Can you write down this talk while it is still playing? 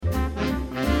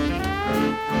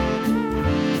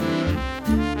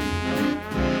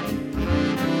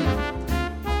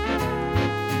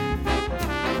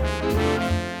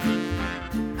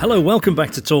Hello, welcome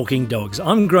back to Talking Dogs.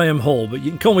 I'm Graham Hall, but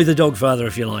you can call me the Dog Father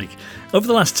if you like. Over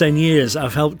the last 10 years,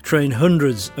 I've helped train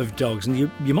hundreds of dogs, and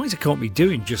you might have caught me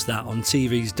doing just that on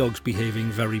TV's Dogs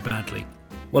Behaving Very Badly.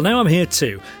 Well, now I'm here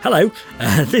too. Hello.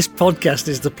 This podcast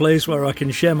is the place where I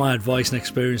can share my advice and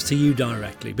experience to you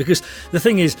directly, because the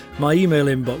thing is, my email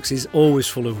inbox is always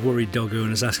full of worried dog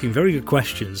owners asking very good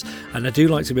questions, and I do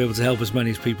like to be able to help as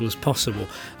many people as possible.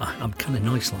 I'm kind of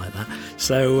nice like that.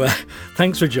 So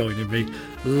thanks for joining me.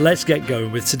 Let's get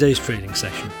going with today's training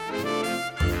session.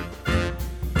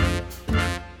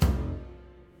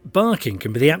 Barking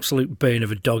can be the absolute bane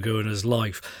of a dog owner's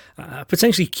life.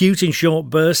 Potentially cute in short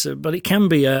bursts, but it can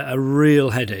be a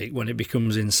real headache when it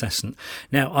becomes incessant.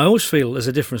 Now, I always feel there's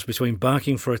a difference between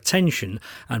barking for attention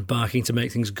and barking to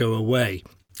make things go away.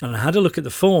 And I had a look at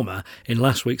the former in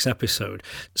last week's episode.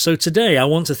 So today I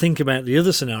want to think about the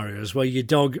other scenarios where your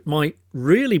dog might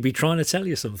really be trying to tell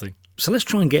you something. So let's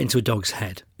try and get into a dog's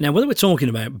head. Now, whether we're talking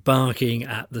about barking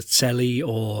at the telly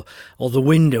or the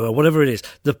window or whatever it is,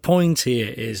 the point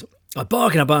here is I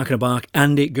bark and I bark and I bark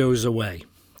and it goes away.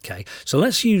 Okay, so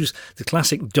let's use the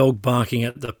classic dog barking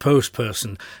at the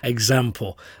postperson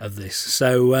example of this.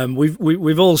 So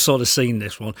we've all sort of seen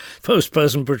this one.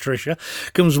 Postperson Patricia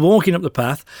comes walking up the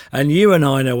path, and you and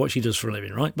I know what she does for a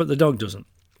living, right? But the dog doesn't.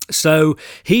 So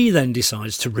he then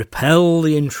decides to repel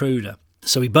the intruder.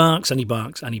 So he barks and he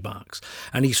barks and he barks,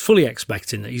 and he's fully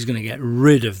expecting that he's going to get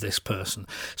rid of this person.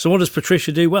 So what does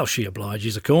Patricia do? Well, she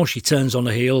obliges, of course. She turns on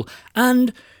her heel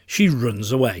and she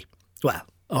runs away. Well,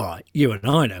 all right, you and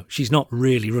I know she's not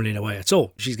really running away at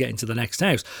all. She's getting to the next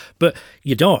house. But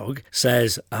your dog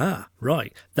says,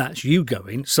 right, that's you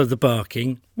going, so the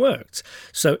barking worked.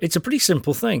 So it's a pretty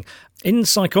simple thing. In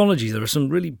psychology, there are some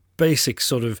really basic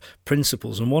sort of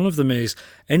principles, and one of them is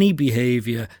any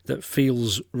behaviour that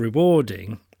feels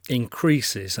rewarding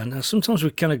increases. And sometimes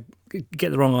we kind of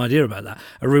get the wrong idea about that.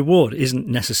 A reward isn't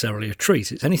necessarily a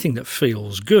treat. It's anything that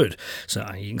feels good.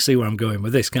 So you can see where I'm going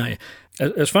with this, can't you?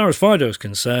 As far as Fido's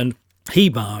concerned, he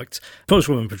barked,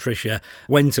 postwoman Patricia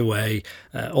went away,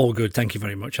 all good, thank you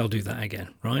very much, I'll do that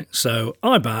again, right? So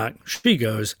I bark, she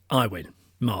goes, I win.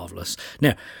 Marvellous.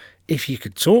 Now, if you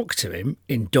could talk to him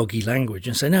in doggy language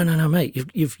and say, no, mate,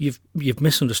 you've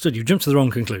misunderstood. You've jumped to the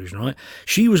wrong conclusion, right?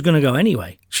 She was going to go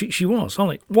anyway. She was. I'm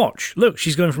like, watch, look,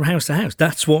 she's going from house to house.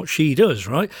 That's what she does,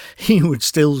 right? He would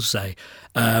still say,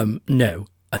 no,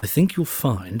 I think you'll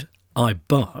find I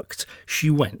barked, she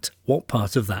went. What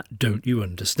part of that don't you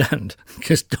understand?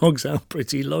 Because dogs are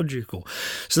pretty logical.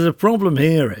 So the problem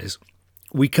here is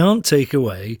we can't take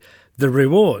away the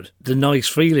reward, the nice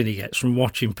feeling he gets from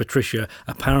watching Patricia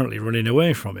apparently running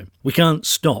away from him. We can't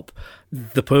stop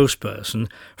the postperson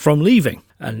from leaving.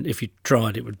 And if you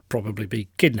tried, it would probably be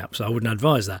kidnapped, so I wouldn't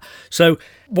advise that. So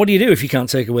what do you do if you can't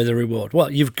take away the reward?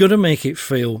 Well, you've got to make it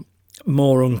feel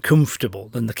more uncomfortable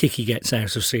than the kick he gets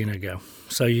out of seeing her go.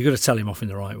 So you've got to tell him off in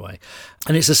the right way.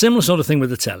 And it's a similar sort of thing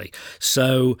with the telly.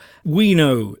 So we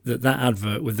know that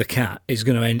advert with the cat is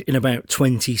going to end in about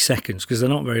 20 seconds because they're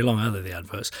not very long, are they, the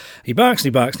adverts? He barks and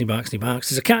he barks and he barks and he barks.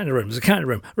 There's a cat in the room. There's a cat in the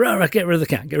room. Right, get rid of the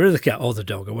cat. Get rid of the cat or the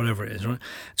dog or whatever it is, right?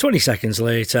 20 seconds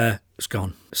later, it's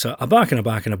gone. So I bark and I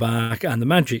bark and I bark, and the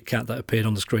magic cat that appeared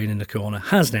on the screen in the corner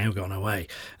has now gone away.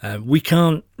 We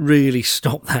can't really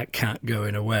stop that cat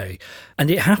going away. And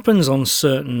it happens on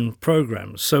certain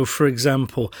programmes. So, for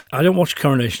example, I don't watch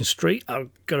Coronation Street, I've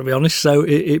got to be honest, so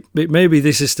it maybe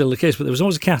this is still the case, but there was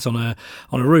always a cat on a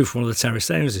roof, one of the terraced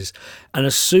houses. And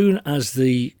as soon as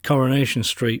the Coronation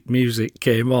Street music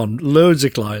came on, loads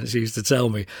of clients used to tell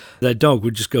me their dog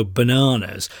would just go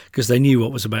bananas because they knew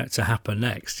what was about to happen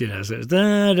next. You know, so it was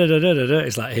da-da-da-da-da-da.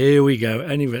 It's like, here we go,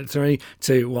 anyway, 3,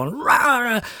 2, 1,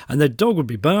 rah! And their dog would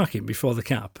be barking before the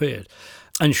cat appeared.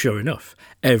 And sure enough,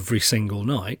 every single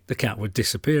night, the cat would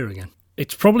disappear again.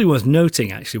 It's probably worth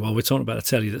noting, actually, while we're talking about the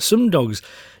telly, that some dogs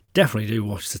definitely do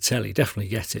watch the telly, definitely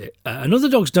get it. And other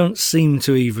dogs don't seem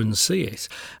to even see it.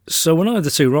 So when I had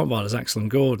the two Rottweilers, Axel and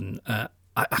Gordon,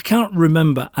 I can't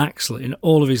remember Axel in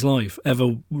all of his life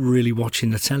ever really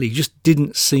watching the telly. He just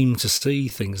didn't seem to see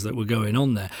things that were going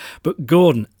on there. But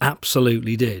Gordon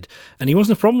absolutely did. And he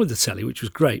wasn't a problem with the telly, which was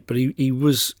great, but he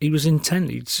was intent.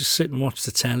 He'd just sit and watch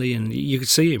the telly, and you could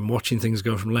see him watching things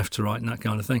go from left to right and that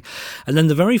kind of thing. And then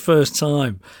the very first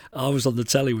time I was on the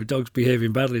telly with Dogs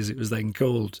Behaving Badly, as it was then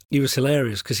called, he was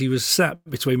hilarious because he was sat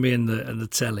between me and the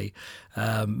telly.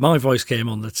 My voice came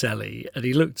on the telly, and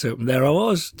he looked up, and there I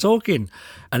was talking,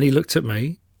 and he looked at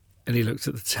me, and he looked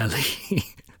at the telly,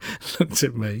 looked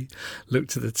at me,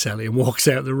 looked at the telly, and walked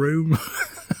out the room.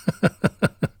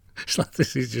 It's like,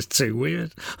 this is just too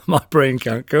weird. My brain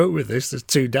can't cope with this. There's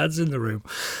two dads in the room.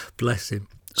 Bless him.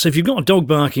 So if you've got a dog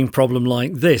barking problem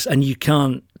like this and you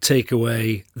can't take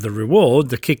away the reward,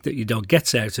 the kick that your dog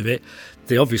gets out of it,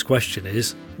 the obvious question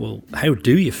is, well, how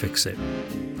do you fix it?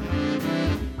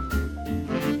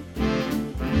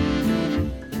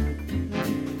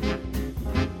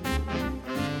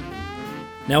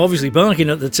 Now, obviously, barking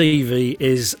at the TV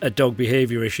is a dog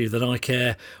behaviour issue that I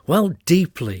care, well,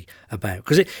 deeply about,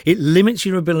 because it limits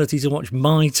your ability to watch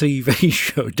my TV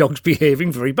show, Dogs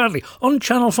Behaving Very Badly, on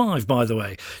Channel 5, by the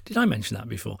way. Did I mention that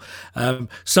before?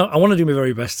 So I want to do my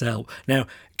very best to help. Now,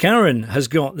 Karen has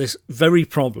got this very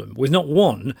problem with not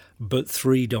one, but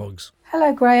 3 dogs.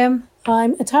 Hello, Graham.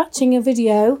 I'm attaching a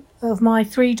video of my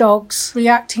 3 dogs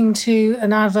reacting to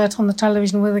an advert on the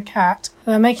television with a cat.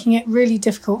 They're making it really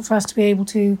difficult for us to be able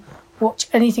to watch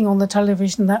anything on the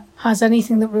television that has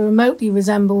anything that remotely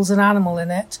resembles an animal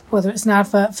in it, whether it's an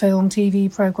advert, film,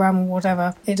 TV programme or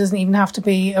whatever. It doesn't even have to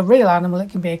be a real animal, it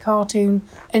can be a cartoon,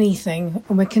 anything.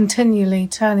 And we're continually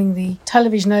turning the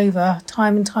television over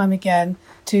time and time again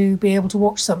to be able to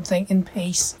watch something in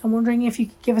peace. I'm wondering if you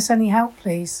could give us any help,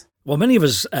 please. Well, many of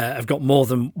us have got more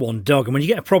than one dog, and when you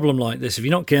get a problem like this, if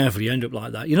you're not careful, you end up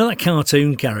like that. You know that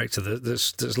cartoon character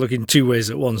that's looking 2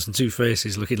 ways at once and 2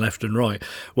 faces looking left and right?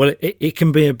 Well, it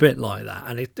can be a bit like that,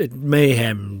 and it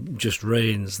mayhem just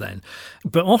reigns then.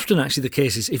 But often, actually, the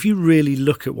case is if you really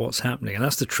look at what's happening, and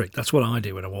that's the trick, that's what I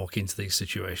do when I walk into these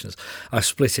situations. I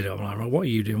split it up. I'm like, right, what are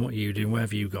you doing? What are you doing? Where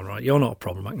have you gone? Right, you're not a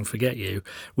problem. I can forget you.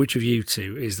 Which of you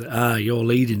two is that? You're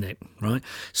leading it, right?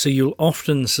 So you'll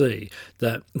often see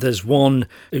that there's one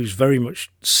who's very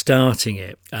much starting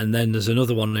it, and then there's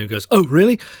another one who goes, oh,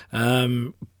 really?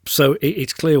 So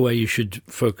it's clear where you should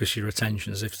focus your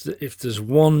attentions. If there's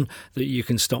one that you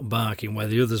can stop barking where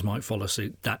the others might follow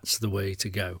suit, that's the way to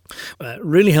go.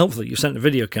 Really helpful that you sent a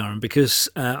video, Karen, because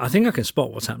I think I can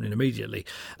spot what's happening immediately.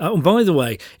 And by the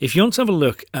way, if you want to have a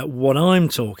look at what I'm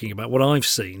talking about, what I've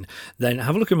seen, then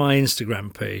have a look at my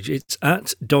Instagram page. It's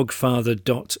at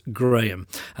dogfather.graham,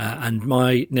 and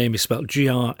my name is spelled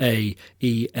Graeme.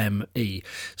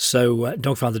 So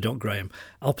dogfather.graham.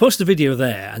 I'll post a video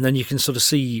there, and then you can sort of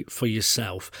see for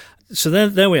yourself. So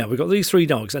there we are. We've got these 3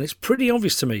 dogs, and it's pretty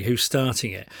obvious to me who's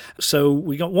starting it. So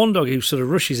we got one dog who sort of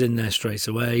rushes in there straight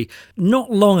away. Not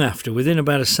long after, within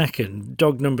about a second,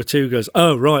 dog number 2 goes,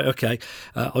 oh, right, okay,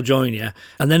 I'll join you.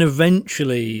 And then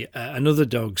eventually another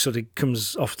dog sort of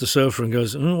comes off the sofa and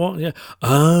goes, oh, what? Yeah.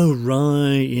 Oh,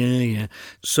 right, yeah.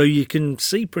 So you can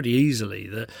see pretty easily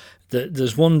that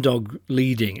there's one dog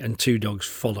leading and 2 dogs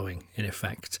following, in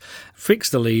effect. Fix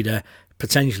the leader,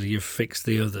 potentially you've fixed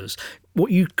the others. What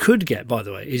you could get, by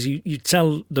the way, is you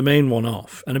tell the main one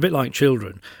off, and a bit like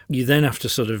children, you then have to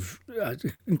sort of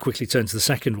quickly turn to the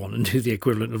second one and do the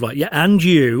equivalent of like, yeah, and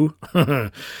you,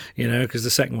 because the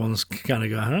second one's kind of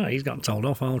go, he's got told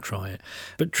off, I'll try it.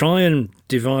 But try and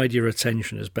divide your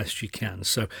attention as best you can.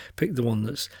 So pick the one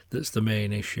that's the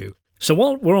main issue. So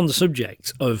while we're on the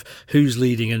subject of who's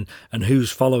leading and who's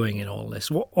following in all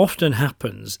this, what often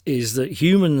happens is that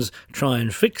humans try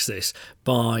and fix this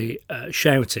by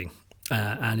shouting.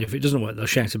 And if it doesn't work, they'll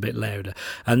shout a bit louder.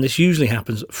 And this usually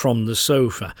happens from the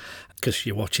sofa because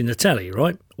you're watching the telly,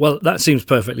 right? Well, that seems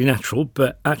perfectly natural,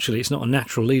 but actually it's not a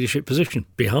natural leadership position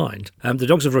behind. The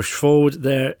dogs have rushed forward.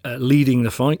 They're leading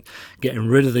the fight, getting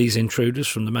rid of these intruders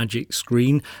from the magic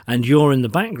screen, and you're in the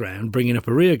background bringing up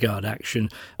a rearguard action,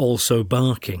 also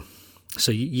barking.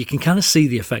 So you can kind of see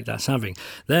the effect that's having.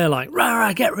 They're like,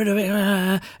 rah, get rid of it.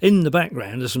 Rah. In the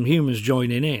background, there's some humans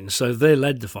joining in. So they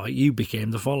led the fight. You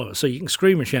became the follower. So you can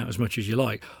scream and shout as much as you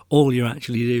like. All you're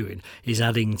actually doing is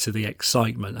adding to the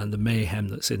excitement and the mayhem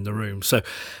that's in the room. So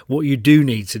what you do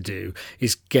need to do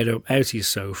is get up out of your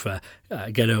sofa,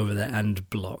 get over there and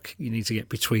block. You need to get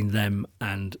between them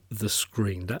and the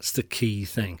screen. That's the key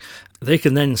thing. They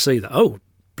can then see that, oh,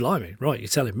 blimey, right, you're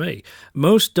telling me.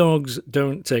 Most dogs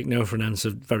don't take no for an answer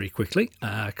very quickly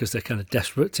because they're kind of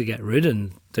desperate to get rid,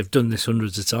 and they've done this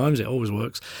hundreds of times. It always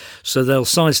works. So they'll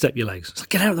sidestep your legs. It's like,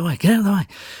 get out of the way,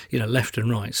 left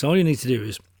and right. So all you need to do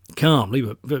is calmly,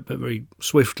 but very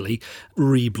swiftly,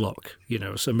 re-block,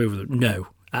 so move them. No.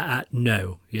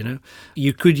 No,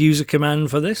 You could use a command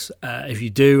for this. If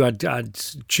you do, I'd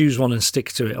choose one and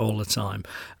stick to it all the time.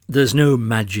 There's no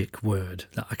magic word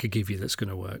that I could give you that's going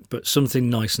to work, but something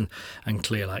nice and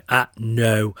clear like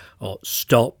no, or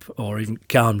stop, or even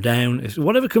calm down.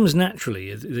 Whatever comes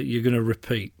naturally that you're going to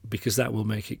repeat, because that will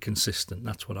make it consistent.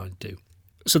 That's what I'd do.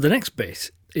 So the next bit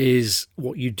is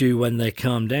what you do when they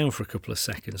calm down for a couple of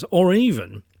seconds, or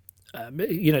even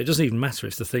it doesn't even matter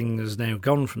if the thing has now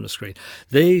gone from the screen.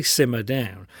 They simmer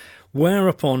down.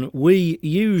 Whereupon we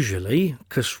usually,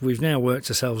 because we've now worked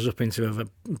ourselves up into a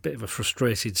bit of a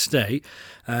frustrated state,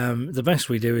 the best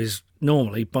we do is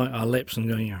normally bite our lips and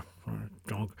go, "Yeah,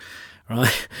 dog,"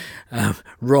 right?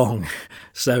 Wrong.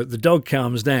 So the dog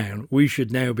calms down. We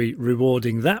should now be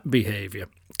rewarding that behaviour,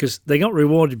 because they got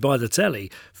rewarded by the telly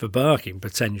for barking,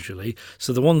 potentially.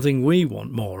 So the one thing we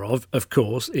want more of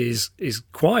course, is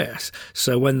quiet.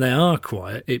 So when they are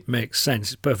quiet, it makes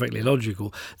sense. It's perfectly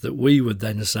logical that we would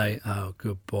then say, "Oh,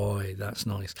 good boy, that's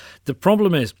nice." The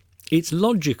problem is, it's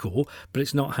logical, but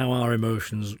it's not how our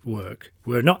emotions work.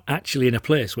 We're not actually in a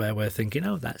place where we're thinking,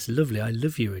 "Oh, that's lovely, I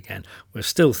love you again." We're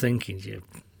still thinking, "You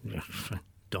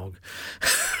dog."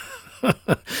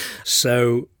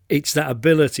 So it's that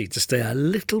ability to stay a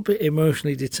little bit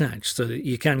emotionally detached so that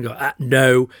you can go,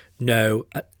 no,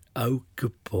 "Oh,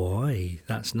 good boy,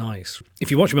 that's nice."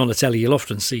 If you watch me on the telly, you'll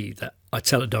often see that I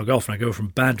tell a dog off and I go from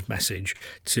bad message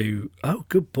to, "Oh,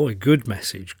 good boy, good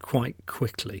message," quite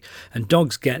quickly. And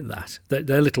dogs get that.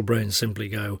 Their little brains simply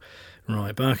go,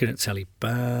 right, barking at telly,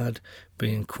 bad,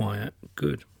 being quiet,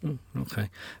 good. Okay.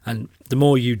 And the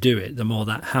more you do it, the more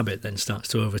that habit then starts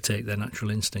to overtake their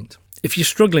natural instinct. If you're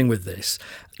struggling with this,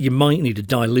 you might need a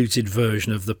diluted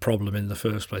version of the problem in the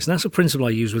first place. And that's a principle I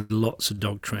use with lots of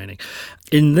dog training.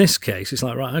 In this case, it's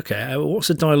like, right, okay, what's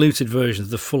a diluted version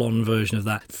of the full-on version of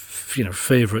that,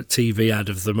 favourite TV ad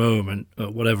of the moment,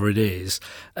 or whatever it is?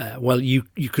 Well, you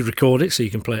could record it so you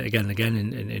can play it again and again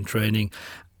in training.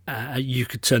 You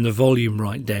could turn the volume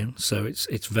right down so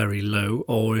it's very low,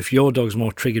 or if your dog's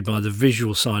more triggered by the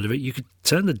visual side of it, you could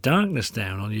turn the darkness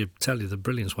down on your telly, the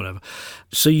brilliance, whatever.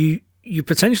 So you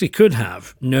potentially could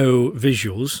have no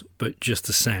visuals but just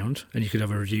the sound, and you could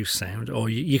have a reduced sound, or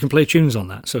you can play tunes on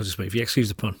that, so to speak, if you excuse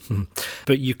the pun.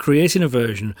 But you're creating a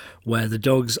version where the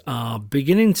dogs are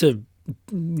beginning to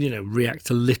react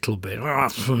a little bit.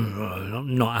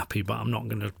 "I'm not happy, but I'm not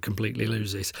going to completely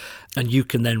lose this." And you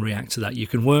can then react to that. You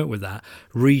can work with that,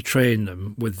 retrain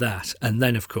them with that. And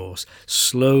then, of course,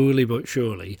 slowly but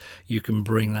surely, you can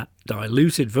bring that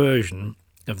diluted version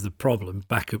of the problem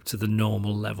back up to the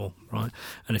normal level, right?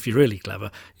 And if you're really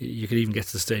clever, you could even get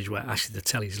to the stage where actually the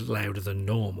telly's louder than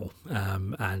normal,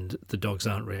 and the dogs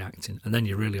aren't reacting. And then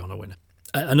you're really on a winner.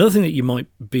 Another thing that you might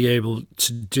be able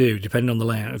to do, depending on the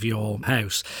layout of your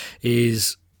house,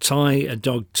 is tie a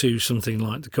dog to something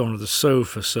like the corner of the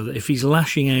sofa, so that if he's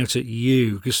lashing out at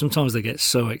you, because sometimes they get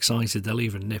so excited they'll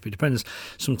even nip. It depends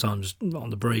sometimes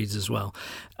on the breeds as well.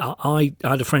 I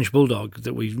had a French bulldog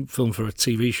that we filmed for a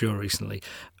TV show recently,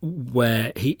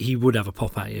 where he would have a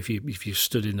pop at you if you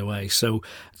stood in the way. So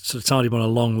tied him on a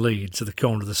long lead to the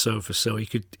corner of the sofa, so he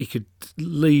could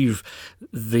leave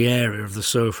the area of the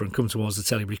sofa and come towards the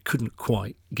telly, but he couldn't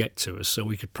quite get to us, so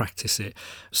we could practice it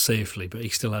safely, but he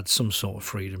still had some sort of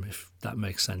freedom, if that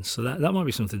makes sense. So that might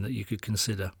be something that you could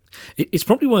consider. It's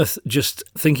probably worth just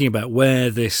thinking about where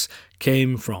this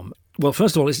came from. Well,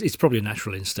 first of all, it's probably a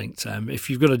natural instinct. If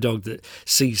you've got a dog that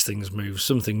sees things move,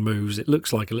 something moves, it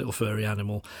looks like a little furry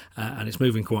animal, and it's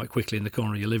moving quite quickly in the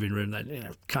corner of your living room, then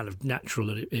kind of natural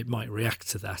that it might react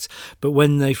to that. But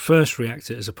when they first react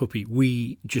to it as a puppy,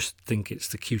 we just think it's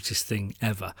the cutest thing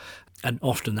ever. And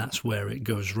often that's where it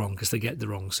goes wrong, because they get the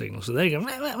wrong signal. So they go,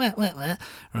 wah, wah, wah, wah, wah.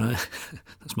 Right?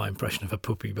 That's my impression of a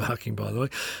puppy barking, by the way.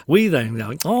 We then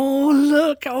go, "Oh,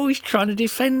 look, he's trying to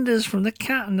defend us from the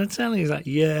cat and the telly." He's like,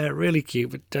 "Yeah, really cute,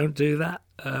 but don't do that.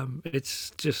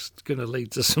 It's just going to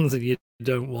lead to something you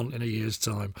don't want in a year's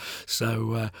time."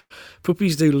 So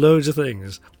puppies do loads of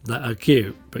things that are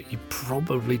cute, but you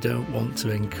probably don't want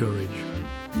to encourage.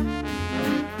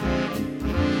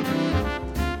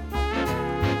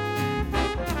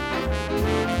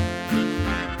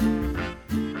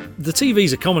 The TV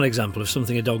is a common example of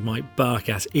something a dog might bark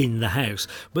at in the house,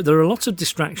 but there are lots of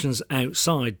distractions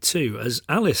outside too, as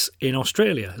Alice in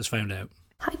Australia has found out.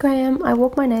 Hi Graham, I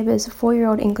walk my neighbour's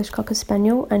 4-year-old English Cocker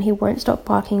Spaniel and he won't stop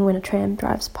barking when a tram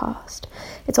drives past.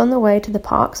 It's on the way to the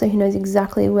park, so he knows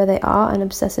exactly where they are and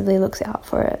obsessively looks out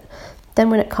for it. Then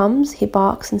when it comes, he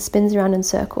barks and spins around in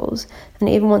circles, and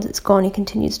even once it's gone, he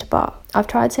continues to bark. I've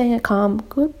tried saying a calm,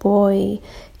 "good boy,"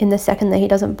 in the second that he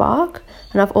doesn't bark,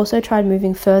 and I've also tried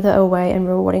moving further away and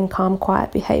rewarding calm,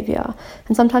 quiet behaviour,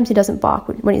 and sometimes he doesn't bark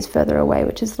when he's further away,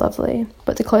 which is lovely,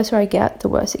 but the closer I get, the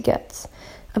worse it gets.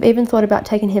 I've even thought about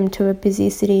taking him to a busy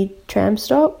city tram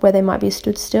stop where they might be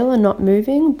stood still and not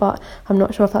moving, but I'm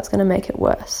not sure if that's going to make it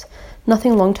worse.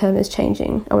 Nothing long-term is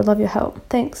changing. I would love your help.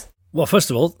 Thanks. Well,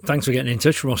 first of all, thanks for getting in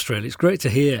touch from Australia. It's great to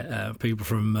hear people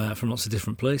from lots of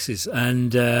different places,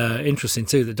 and interesting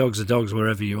too that dogs are dogs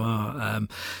wherever you are.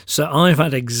 So I've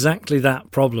had exactly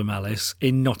that problem, Alice,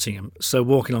 in Nottingham. So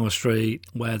walking along a street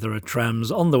where there are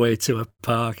trams on the way to a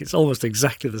park, it's almost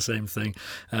exactly the same thing,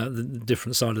 the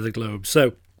different side of the globe.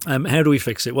 So how do we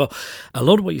fix it? Well, a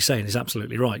lot of what you're saying is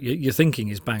absolutely right. Your thinking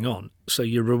is bang on. So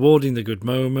you're rewarding the good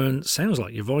moments. Sounds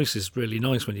like your voice is really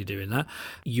nice when you're doing that.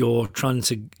 You're trying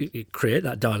to create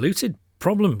that diluted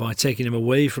problem by taking him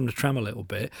away from the tram a little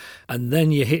bit, and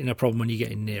then you're hitting a problem when you're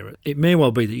getting near it. It may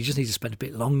well be that you just need to spend a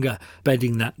bit longer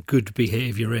bedding that good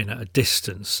behaviour in at a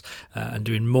distance and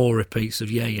doing more repeats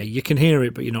of yeah, you can hear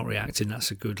it but you're not reacting,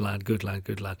 that's a good lad,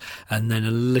 and then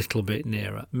a little bit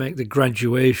nearer. Make the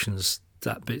graduations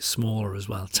that bit smaller as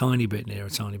well, tiny bit nearer.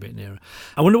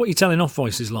 I wonder what your telling off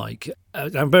voice is like.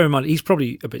 And bear in mind, he's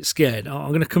probably a bit scared. I'm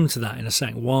going to come to that in a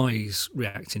second, why he's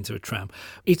reacting to a tram.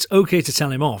 It's okay to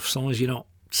tell him off as long as you're not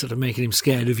sort of making him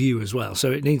scared of you as well.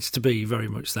 So it needs to be very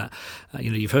much that,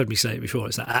 you've heard me say it before,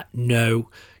 it's that no,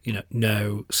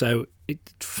 no. So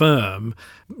it's firm,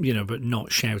 but not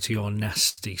shouty or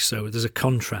nasty. So there's a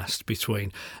contrast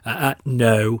between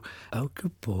no, oh,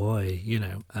 good boy,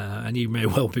 and you may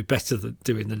well be better at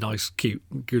doing the nice,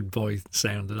 cute, good boy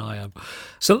sound than I am.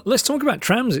 So let's talk about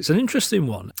trams. It's an interesting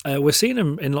one. We're seeing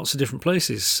them in lots of different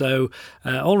places. So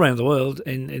all around the world,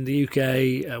 in the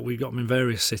UK, we've got them in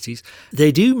various cities.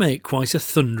 They do make quite a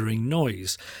thundering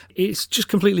noise. It's just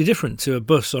completely different to a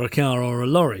bus or a car or a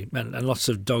lorry, and lots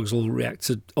of dogs will react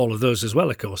to all of those as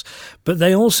well, of course. But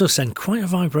they also send quite a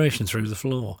vibration through the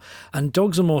floor, and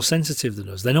dogs are more sensitive than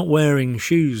us. They're not wearing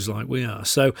shoes like we are.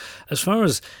 So as far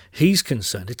as he's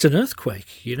concerned, it's an earthquake,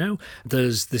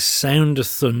 There's this sound of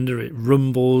thunder, it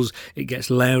rumbles, it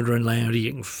gets louder and louder,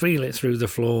 you can feel it through the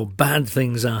floor, bad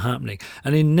things are happening.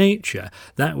 And in nature,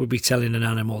 that would be telling an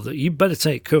animal that you better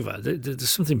take cover, there's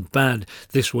something bad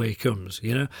this way comes,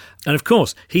 And of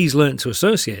course, he's learnt to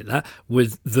associate that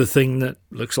with the thing that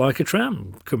looks like a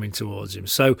tram coming towards him.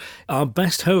 So our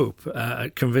best hope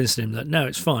at convincing him that, no,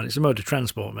 it's fine, it's a mode of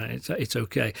transport, mate, it's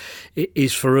okay, it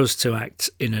is for us to act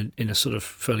in a sort of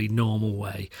fairly normal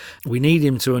way. We need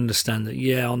him to understand that,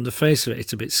 yeah, on the face of it,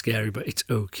 it's a bit scary, but it's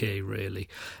okay, really.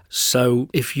 So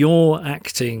if you're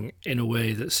acting in a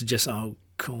way that suggests, oh,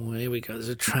 cool, here we go, there's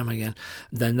a tram again,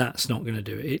 then that's not going to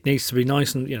do it. It needs to be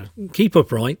nice and, keep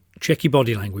upright, check your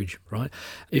body language, right?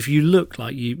 If you look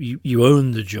like you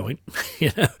own the joint,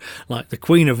 like the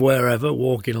Queen of wherever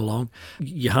walking along,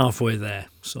 you're halfway there,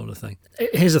 sort of thing.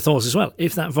 Here's a thought as well.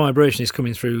 If that vibration is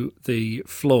coming through the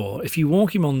floor, if you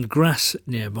walk him on grass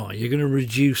nearby, you're going to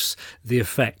reduce the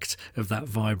effect of that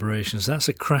vibration. So that's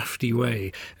a crafty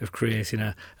way of creating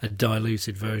a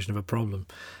diluted version of a problem.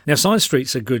 Now, side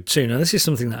streets are good too. Now, this is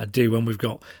something that I do when we've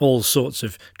got all sorts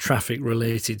of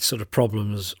traffic-related sort of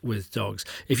problems with dogs.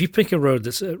 If you pick a road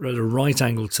that's at a right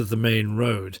angle to the main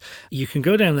road, you can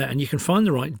go down there and you can find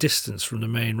the right distance from the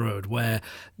main road where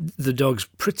the dog's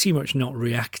pretty much not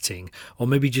reacting, or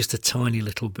maybe just a tiny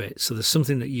little bit. So there's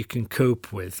something that you can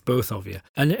cope with, both of you.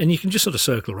 And you can just sort of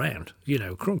circle around,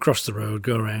 cross the road,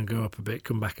 go around, go up a bit,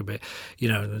 come back a bit, do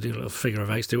a little figure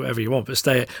of eights, do whatever you want, but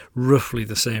stay at roughly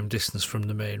the same distance from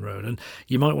the main road. And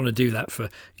you might want to do that for,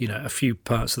 a few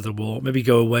parts of the walk, maybe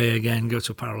go away again, go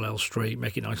to a parallel street,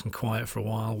 make it nice and quiet for a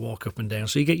while, walk up and down,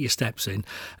 so you get your steps in,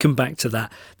 come back to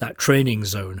that training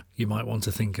zone. You might want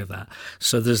to think of that.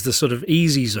 So there's the sort of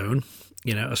easy zone,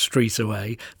 a street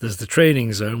away. There's the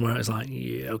training zone where it's like,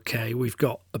 yeah, okay, we've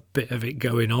got a bit of it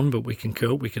going on, but we can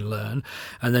cope, we can learn.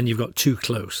 And then you've got too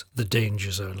close, the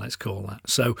danger zone, let's call that.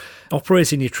 So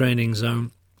operate in your training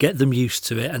zone, get them used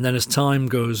to it, and then as time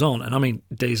goes on, and I mean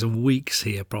days and weeks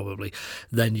here probably,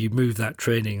 then you move that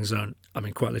training zone,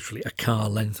 quite literally a car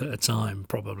length at a time,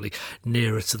 probably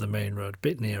nearer to the main road,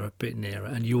 bit nearer,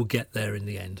 and you'll get there in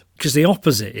the end. Because the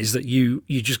opposite is that you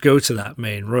just go to that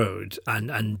main road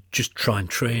and just try and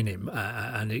train him,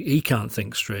 and he can't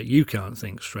think straight, you can't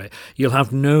think straight. You'll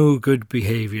have no good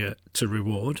behaviour to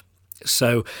reward.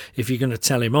 So if you're going to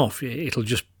tell him off,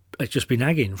 it's just be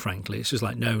nagging, frankly. It's just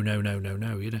like, no.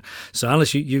 So,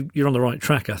 Alice, you're on the right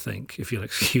track, I think, if you'll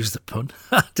excuse the pun.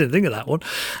 I didn't think of that one.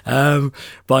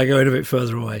 By going a bit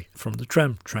further away from the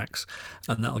tram tracks,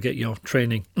 and that'll get your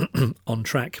training on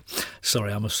track.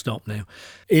 Sorry, I must stop now.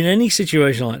 In any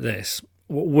situation like this,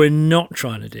 what we're not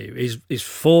trying to do is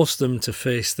force them to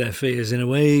face their fears in a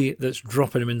way that's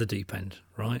dropping them in the deep end,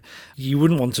 right? You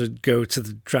wouldn't want to go to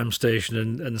the tram station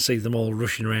and see them all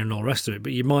rushing around and all the rest of it,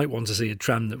 but you might want to see a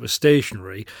tram that was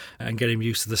stationary and get him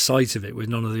used to the sight of it with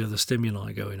none of the other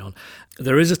stimuli going on.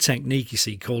 There is a technique, you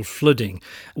see, called flooding,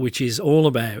 which is all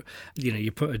about,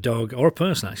 you put a dog or a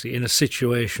person actually in a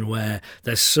situation where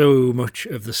there's so much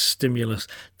of the stimulus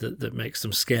that makes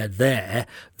them scared there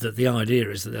that the idea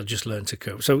is that they'll just learn to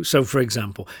cope. So for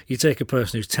example, you take a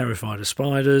person who's terrified of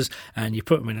spiders and you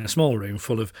put them in a small room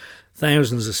full of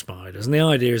thousands of spiders, and the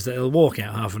idea is that they'll walk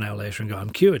out half an hour later and go, I'm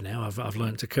cured now, I've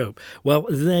learned to cope. Well,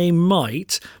 they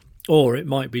might, or it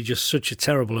might be just such a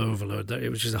terrible overload that it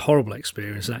was just a horrible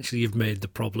experience and actually you've made the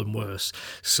problem worse.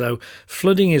 So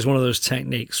flooding is one of those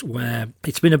techniques where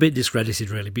it's been a bit discredited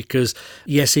really, because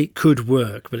yes, it could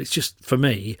work, but it's just, for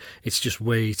me, it's just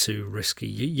way too risky.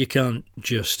 You can't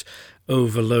just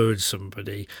overload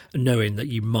somebody knowing that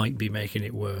you might be making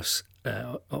it worse.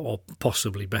 Or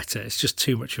possibly better. It's just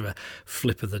too much of a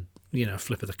flip of the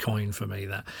coin for me,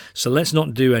 that. So let's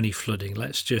not do any flooding.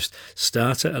 Let's just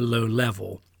start at a low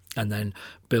level and then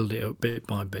build it up bit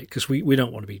by bit, because we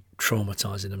don't want to be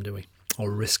traumatizing them, do we?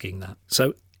 Or risking that.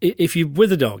 So if you're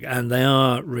with a dog and they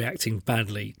are reacting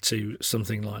badly to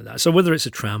something like that, so whether it's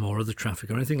a tram or other traffic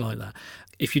or anything like that,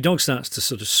 if your dog starts to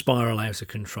sort of spiral out of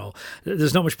control,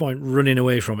 there's not much point running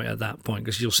away from it at that point,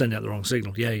 because you'll send out the wrong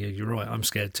signal. Yeah, you're right, I'm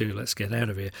scared too, let's get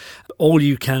out of here. All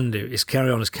you can do is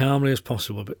carry on as calmly as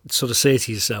possible, but sort of say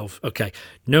to yourself, okay,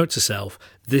 note to self,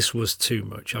 this was too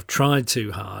much. I've tried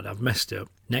too hard, I've messed up.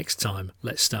 Next time,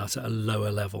 let's start at a lower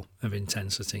level of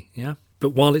intensity, yeah?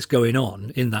 But while it's going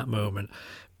on in that moment,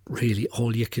 really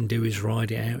all you can do is ride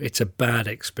it out. It's a bad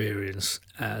experience.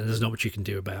 There's not much you can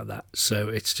do about that. So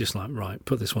it's just like, right,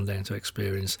 put this one down to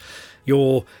experience.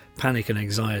 Your panic and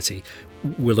anxiety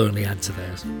will only add to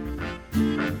theirs.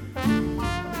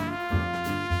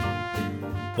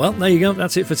 Well, there you go.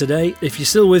 That's it for today. If you're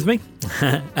still with me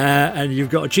and you've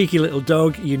got a cheeky little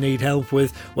dog you need help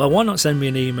with, well, why not send me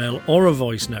an email or a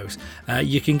voice note?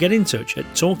 You can get in touch at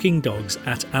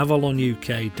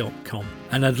talkingdogs@avalonuk.com,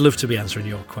 and I'd love to be answering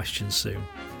your questions soon.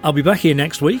 I'll be back here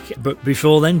next week, but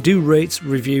before then, do rate,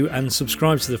 review and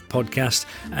subscribe to the podcast,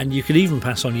 and you could even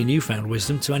pass on your newfound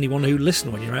wisdom to anyone who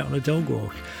listens when you're out on a dog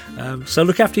walk. So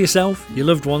look after yourself, your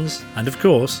loved ones, and of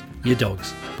course, your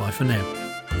dogs. Bye for now.